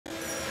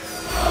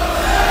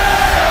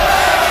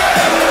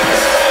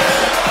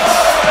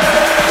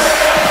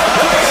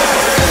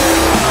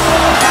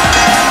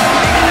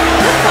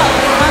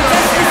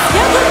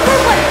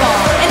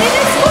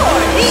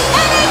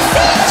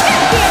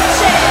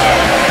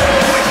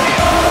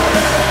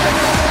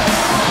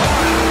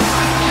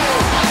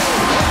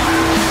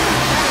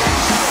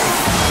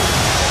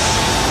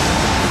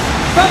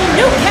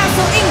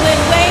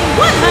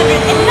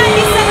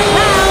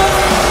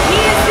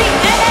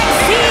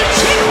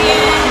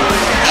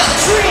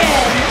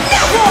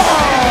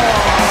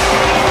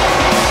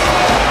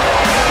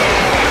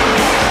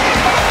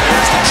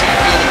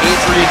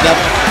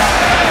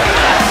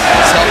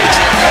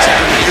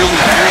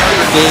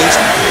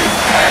engaged,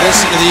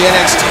 listen to the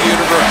NXT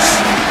universe.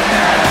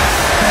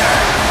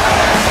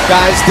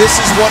 Guys,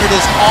 this is what it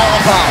is all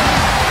about.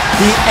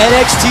 The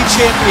NXT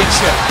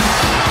Championship.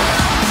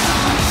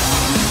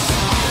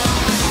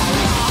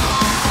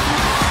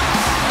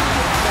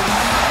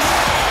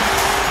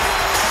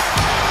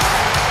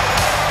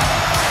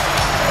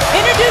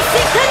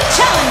 Introducing the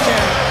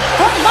challenger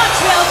from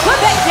Montreal,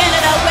 Quebec,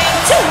 Canada,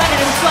 weighing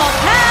 212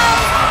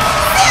 pounds,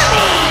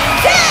 Sami,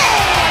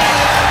 Zayn!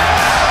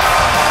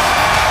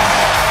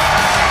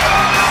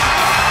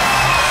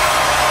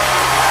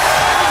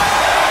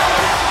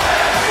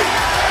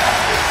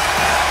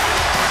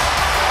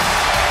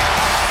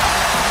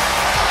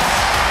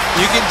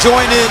 You can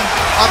join in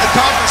on the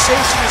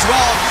conversation as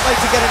well if you'd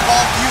like to get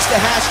involved. Use the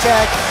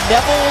hashtag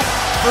Neville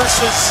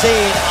versus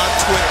Zayn on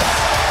Twitter.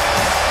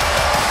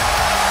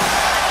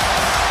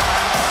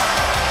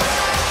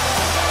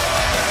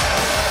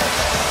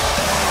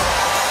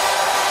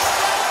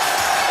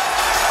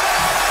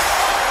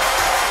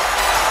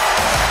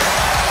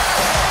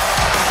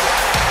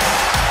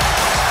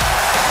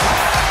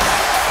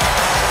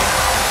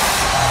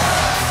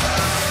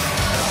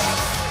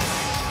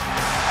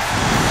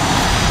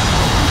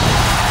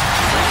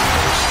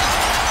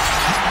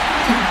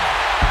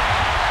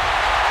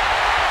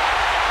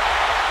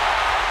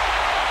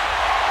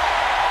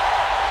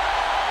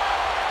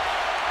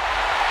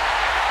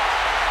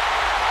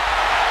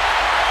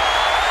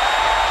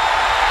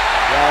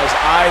 Guys,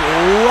 I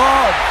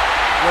love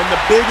when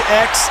the big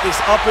X is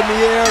up in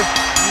the air.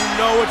 You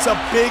know it's a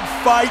big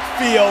fight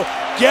feel.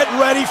 Get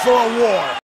ready for a war.